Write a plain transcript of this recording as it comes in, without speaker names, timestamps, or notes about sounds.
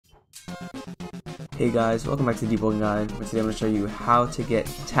Hey guys, welcome back to the Deepwoken Guide, where today I'm going to show you how to get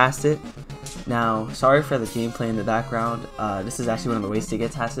Tacet. Now, sorry for the gameplay in the background. This is actually one of the ways to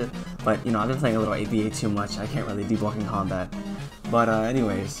get Tacet, but I've been playing a little ABA too much. I can't really deep walk in combat. But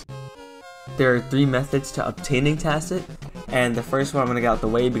anyways, there are 3 methods to obtaining Tacet, and the first one I'm going to get out the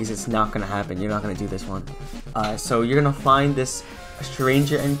way because it's not going to happen. You're not going to do this one. So you're going to find this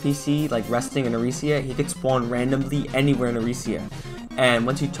stranger NPC like resting in Arisia. He could spawn randomly anywhere in Arisia. And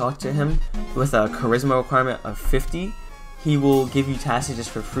once you talk to him with a charisma requirement of 50, he will give you Tacet just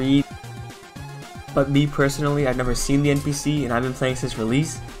for free. But me personally, I've never seen the NPC and I've been playing since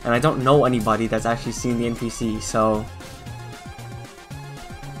release, and I don't know anybody that's actually seen the NPC, so...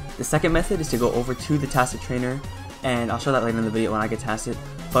 The second method is to go over to the Tacet trainer, and I'll show that later in the video when I get Tacet.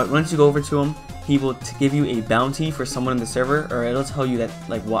 But once you go over to him, he will give you a bounty for someone in the server, or it'll tell you that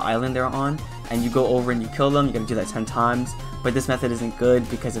what island they're on, and you go over and you kill them. You gotta do that 10 times. But this method isn't good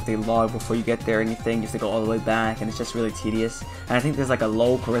because if they log before you get there or anything, you have to go all the way back, and it's just really tedious. And I think there's like a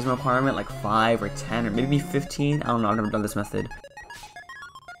low charisma requirement, like 5 or 10 or maybe 15. I don't know, I've never done this method.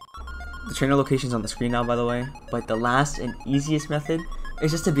 The trainer location's on the screen now, by the way. But the last and easiest method is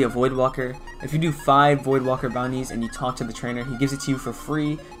just to be a Void Walker. If you do 5 Void Walker bounties and you talk to the trainer, he gives it to you for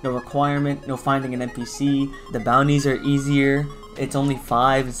free, no requirement, no finding an NPC. The bounties are easier. It's only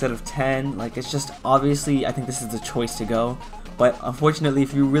 5 instead of 10. It's just, obviously, I think this is the choice to go. But unfortunately,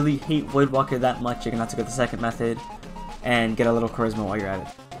 if you really hate Void Walker that much, you're gonna have to go the second method and get a little charisma while you're at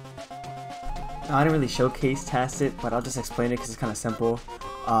it. Now, I didn't really showcase Tacet, but I'll just explain it because it's kind of simple.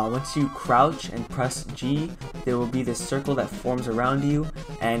 Once you crouch and press G, there will be this circle that forms around you,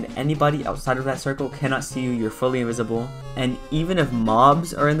 and anybody outside of that circle cannot see you. You're fully invisible. And even if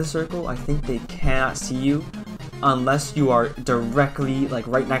mobs are in the circle, I think they cannot see you unless you are directly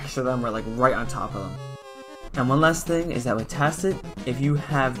right next to them or right on top of them. And one last thing is that with Tacet, if you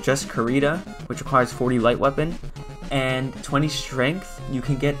have just Karita, which requires 40 light weapon and 20 strength, you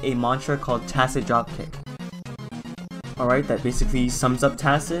can get a mantra called Tacet Dropkick. Alright, that basically sums up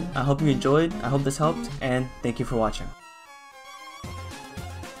Tacet. I hope you enjoyed, I hope this helped, and thank you for watching.